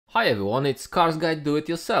Hi everyone, it's Cars Guide Do It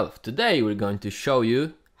Yourself. Today we're going to show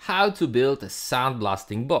you how to build a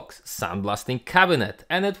sandblasting box, sandblasting cabinet,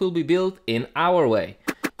 and it will be built in our way.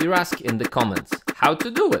 You ask in the comments how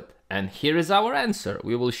to do it, and here is our answer.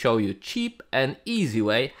 We will show you cheap and easy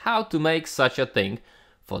way how to make such a thing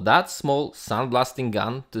for that small sandblasting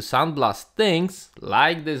gun to sandblast things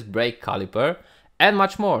like this brake caliper and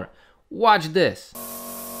much more. Watch this!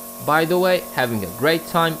 By the way, having a great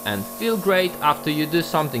time and feel great after you do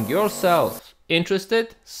something yourself.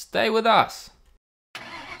 Interested? Stay with us!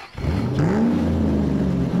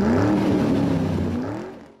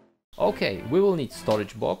 Okay, we will need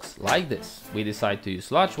storage box like this. We decide to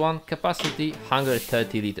use large one, capacity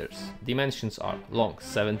 130 liters. Dimensions are long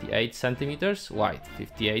 78 centimeters, wide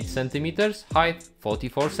 58 centimeters, height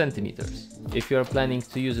 44 centimeters. If you are planning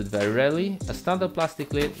to use it very rarely, a standard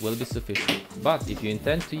plastic lid will be sufficient. But if you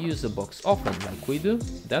intend to use the box often like we do,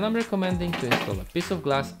 then I'm recommending to install a piece of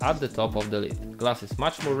glass at the top of the lid. Glass is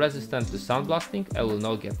much more resistant to sandblasting and will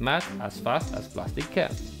not get matte as fast as plastic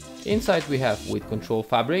can. Inside we have with control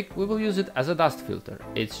fabric. We will use it as a dust filter.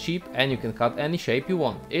 It's cheap and you can cut any shape you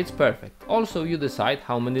want. It's perfect. Also you decide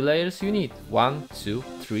how many layers you need. 1, 2,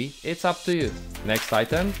 3, it's up to you. Next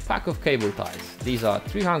item, pack of cable ties. These are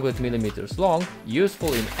 300 mm long,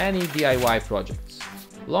 useful in any DIY projects.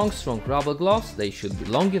 Long strong rubber gloves, they should be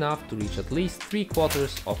long enough to reach at least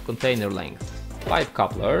 3/4 of container length. Pipe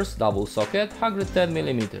couplers, double socket, 110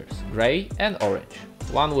 mm, grey and orange.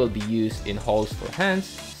 One will be used in holes for hands,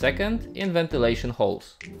 second in ventilation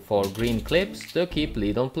holes. For green clips to keep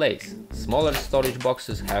lid on place. Smaller storage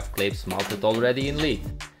boxes have clips mounted already in lid.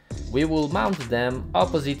 We will mount them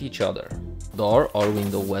opposite each other. Door or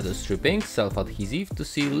window weather stripping, self-adhesive to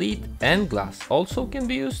seal lid and glass, also can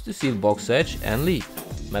be used to seal box edge and lid.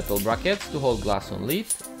 Metal brackets to hold glass on lid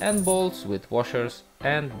and bolts with washers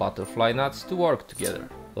and butterfly nuts to work together.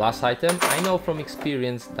 Last item, I know from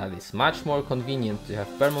experience that it's much more convenient to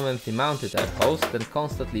have permanently mounted air hose than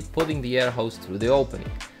constantly putting the air hose through the opening.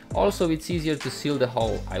 Also, it's easier to seal the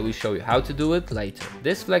hole. I will show you how to do it later.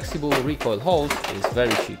 This flexible recoil hose is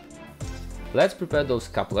very cheap. Let's prepare those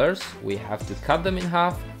couplers. We have to cut them in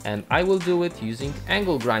half and I will do it using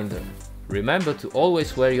angle grinder. Remember to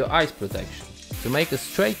always wear your eyes protection. To make a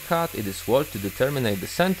straight cut, it is worth to determine the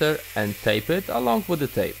center and tape it along with the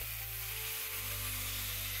tape.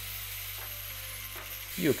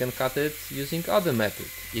 You can cut it using other method,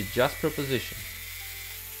 it's just proposition.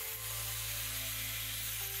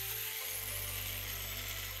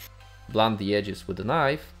 Blunt the edges with a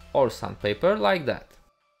knife or sandpaper like that.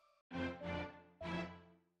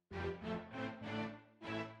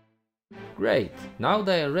 Great, now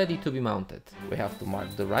they are ready to be mounted. We have to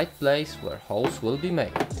mark the right place where holes will be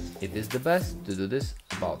made. It is the best to do this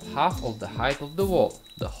about half of the height of the wall.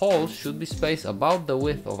 The holes should be spaced about the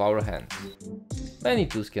width of our hands. Many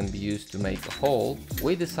tools can be used to make a hole.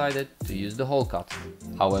 We decided to use the hole cutter.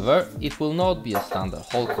 However, it will not be a standard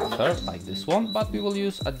hole cutter like this one, but we will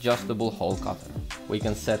use adjustable hole cutter. We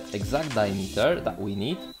can set exact diameter that we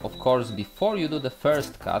need. Of course, before you do the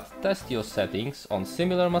first cut, test your settings on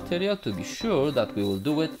similar material to be sure that we will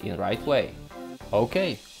do it in right way.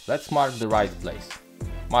 Okay, let's mark the right place.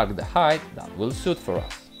 Mark the height that will suit for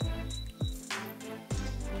us.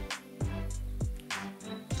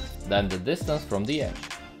 Then the distance from the edge.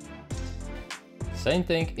 Same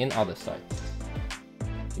thing in other side.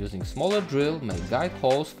 Using smaller drill, make guide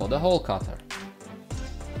holes for the hole cutter.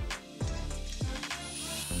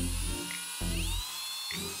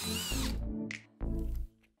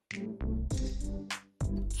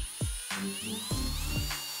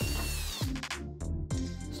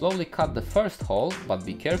 Slowly cut the first hole, but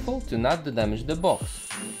be careful to not damage the box.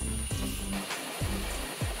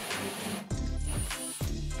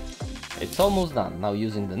 It's almost done. Now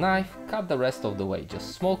using the knife, cut the rest of the way,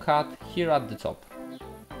 just small cut here at the top.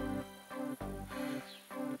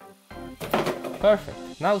 Perfect,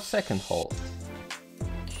 now second hole.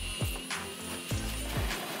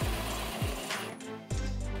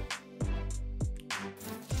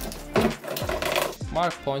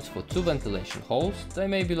 Mark points for 2 ventilation holes, they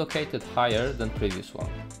may be located higher than previous one.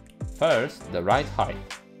 First, the right height.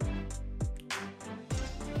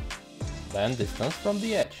 Then distance from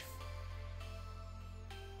the edge.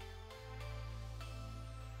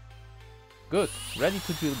 Good, ready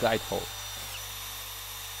to drill guide hole.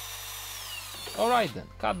 Alright then,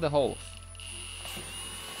 cut the holes.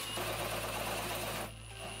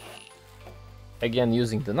 Again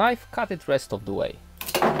using the knife, cut it rest of the way.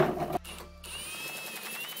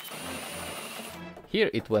 Here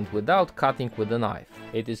it went without cutting with the knife.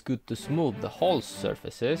 It is good to smooth the whole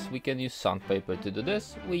surfaces. We can use sandpaper to do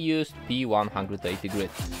this. We used P180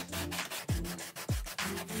 grit.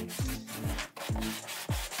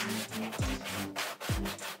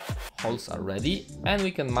 Holes are ready and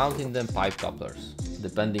we can mount in them pipe couplers.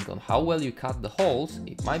 Depending on how well you cut the holes,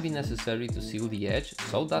 it might be necessary to seal the edge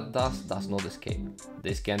so that dust does not escape.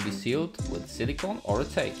 This can be sealed with silicone or a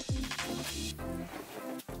tape.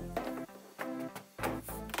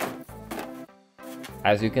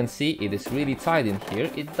 As you can see, it is really tight in here.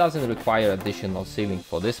 It doesn't require additional sealing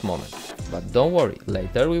for this moment. But don't worry,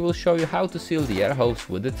 later we will show you how to seal the air hose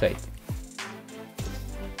with the tape.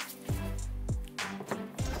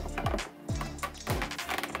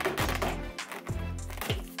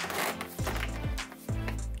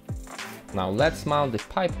 Now let's mount the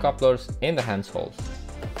pipe couplers in the hand holes.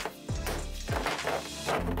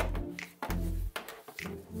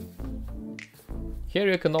 Here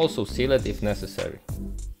you can also seal it if necessary.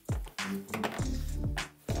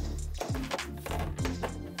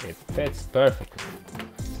 It fits perfectly.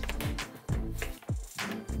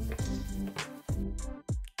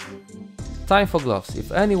 Time for gloves.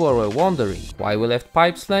 If anyone were wondering why we left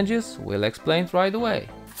pipe flanges, we'll explain it right away.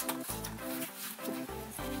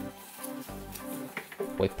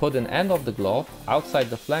 We put an end of the glove outside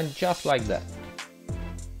the flange just like that.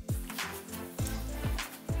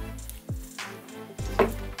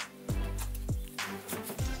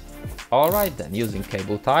 Alright then, using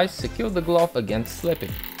cable ties, secure the glove against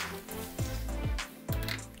slipping.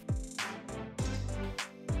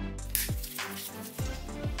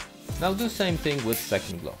 Now do same thing with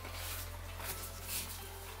second glove.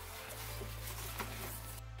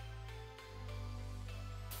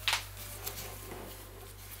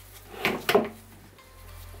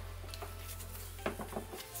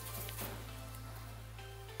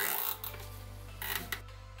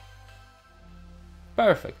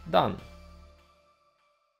 Perfect, done.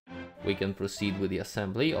 We can proceed with the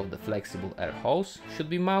assembly of the flexible air hose. Should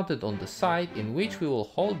be mounted on the side in which we will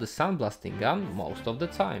hold the sandblasting gun most of the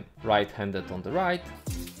time. Right-handed on the right,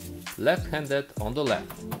 left-handed on the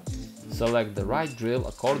left. Select the right drill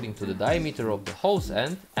according to the diameter of the hose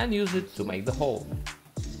end and use it to make the hole.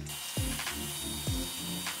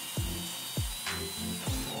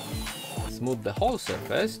 Smooth the hole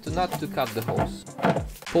surface not to cut the hose.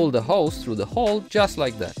 Pull the hose through the hole just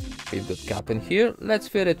like that. We've got cap in here, let's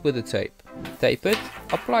fit it with the tape. Tape it,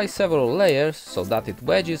 apply several layers so that it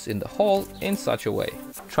wedges in the hole in such a way.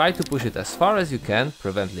 Try to push it as far as you can,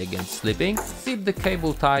 preventing against slipping. Zip the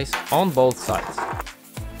cable ties on both sides.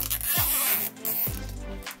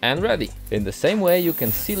 And ready! In the same way you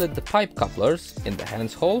can seal it the pipe couplers in the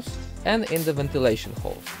hands holes and in the ventilation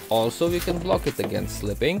holes. Also you can block it against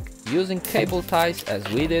slipping using cable ties as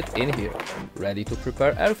we did in here. Ready to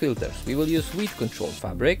prepare air filters. We will use weed control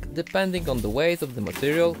fabric. Depending on the weight of the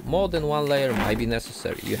material, more than one layer might be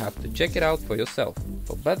necessary. You have to check it out for yourself.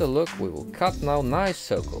 For better look, we will cut now nice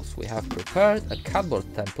circles. We have prepared a cardboard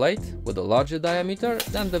template with a larger diameter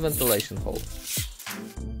than the ventilation hole.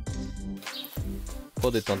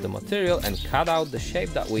 Put it on the material and cut out the shape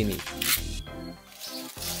that we need.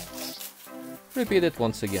 Repeat it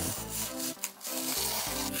once again.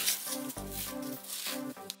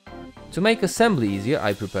 To make assembly easier,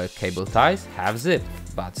 I prepared cable ties half zipped,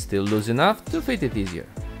 but still loose enough to fit it easier.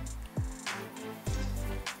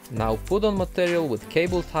 Now put on material with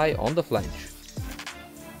cable tie on the flange.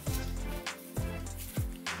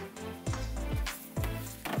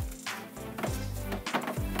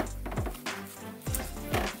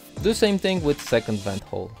 Do same thing with second vent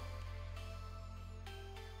hole.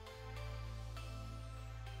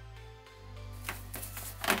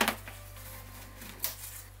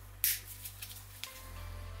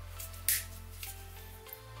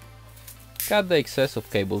 Cut the excess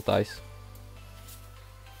of cable ties.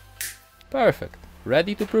 Perfect,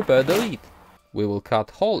 ready to prepare the lid. We will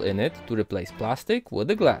cut hole in it to replace plastic with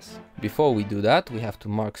the glass. Before we do that, we have to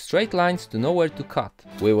mark straight lines to know where to cut.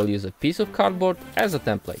 We will use a piece of cardboard as a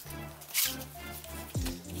template.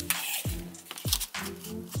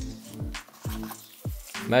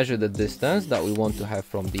 Measure the distance that we want to have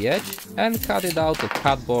from the edge and cut it out of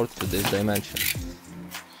cardboard to this dimension.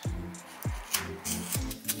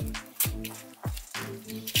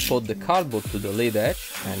 Put the cardboard to the lid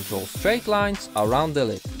edge and draw straight lines around the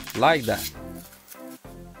lid, like that.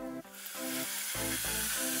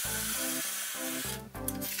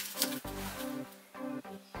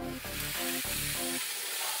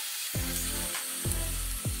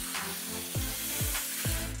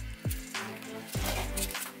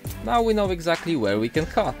 Now we know exactly where we can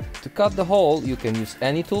cut. To cut the hole, you can use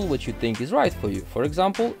any tool which you think is right for you, for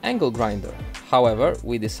example, angle grinder. However,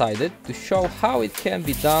 we decided to show how it can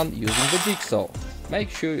be done using the jigsaw. Make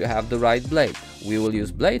sure you have the right blade. We will use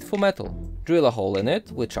blade for metal. Drill a hole in it,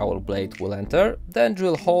 which our blade will enter, then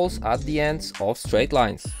drill holes at the ends of straight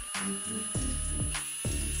lines.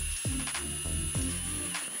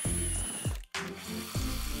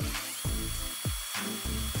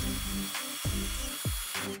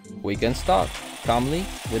 We can start. Calmly,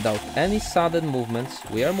 without any sudden movements,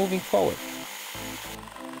 we are moving forward.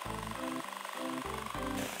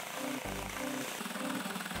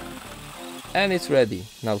 And it's ready.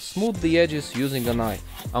 Now smooth the edges using a knife.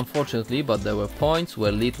 Unfortunately, but there were points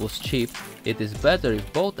where lead was chipped. It is better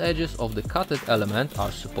if both edges of the cutted element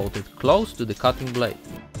are supported close to the cutting blade.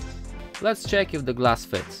 Let's check if the glass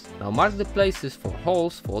fits. Now mark the places for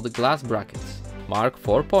holes for the glass brackets. Mark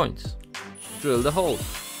 4 points. Drill the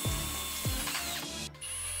holes.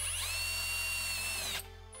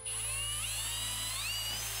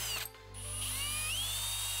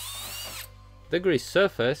 The grease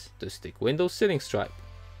surface to stick window ceiling stripe.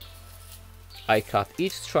 I cut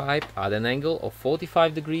each stripe at an angle of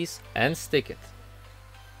 45 degrees and stick it.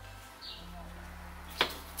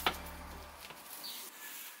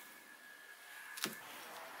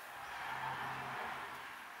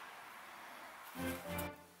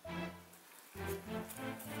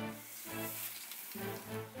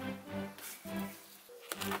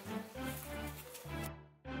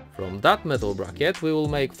 From that metal bracket we will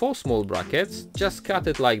make 4 small brackets, just cut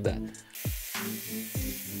it like that.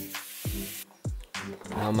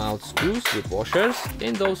 Now mount screws with washers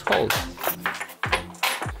in those holes.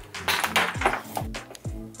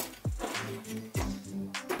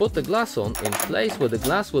 Put the glass on in place where the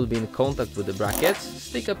glass will be in contact with the brackets,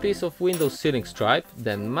 stick a piece of window ceiling stripe,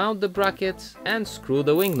 then mount the brackets and screw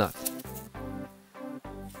the wing nut.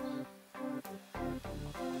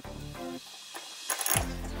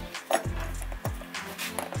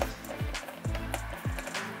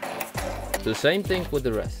 The same thing with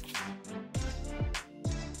the rest.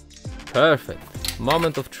 Perfect.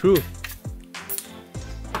 Moment of truth.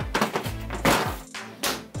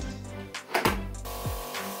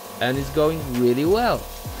 And it's going really well.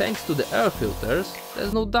 Thanks to the air filters,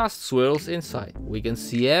 there's no dust swirls inside. We can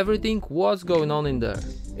see everything what's going on in there.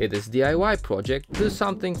 It is DIY project, do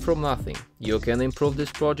something from nothing. You can improve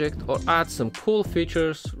this project or add some cool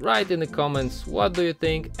features. Write in the comments what do you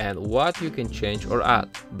think and what you can change or add.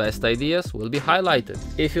 Best ideas will be highlighted.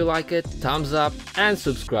 If you like it, thumbs up and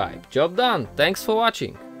subscribe. Job done. Thanks for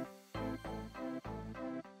watching.